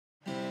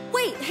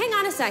wait, hang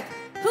on a sec.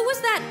 Who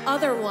was that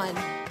other one?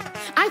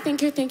 I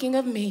think you're thinking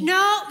of me.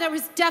 No, that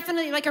was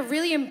definitely like a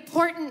really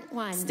important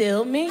one.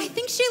 Still me? I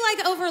think she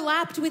like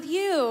overlapped with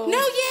you.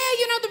 No, yeah,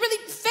 you know, the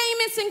really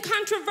famous and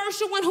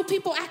controversial one who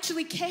people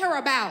actually care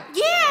about.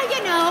 Yeah,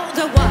 you know,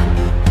 the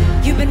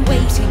one you've been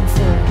waiting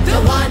for.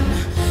 The one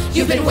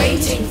you've been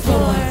waiting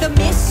for. The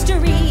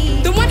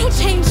mystery. The one who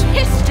changed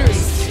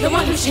history. The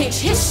one who changed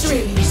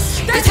history.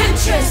 The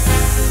temptress.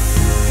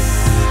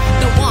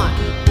 The one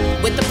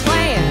with the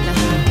plan.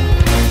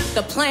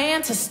 The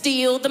plan to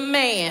steal the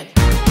man.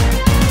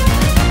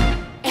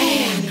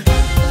 And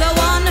The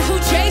one who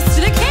chased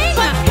the king,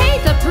 but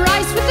paid the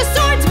price with the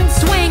swordsman's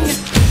swing.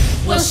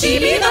 will she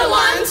be the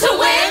one to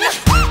win?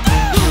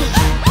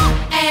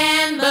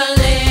 Anne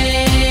Boleyn.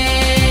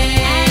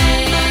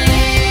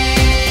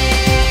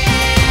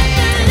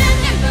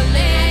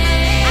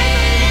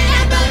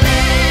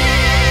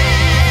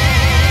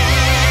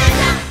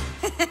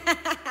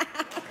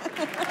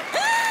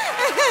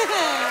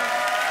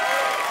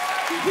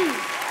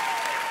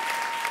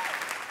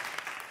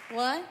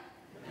 What?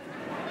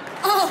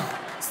 Oh,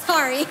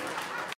 sorry.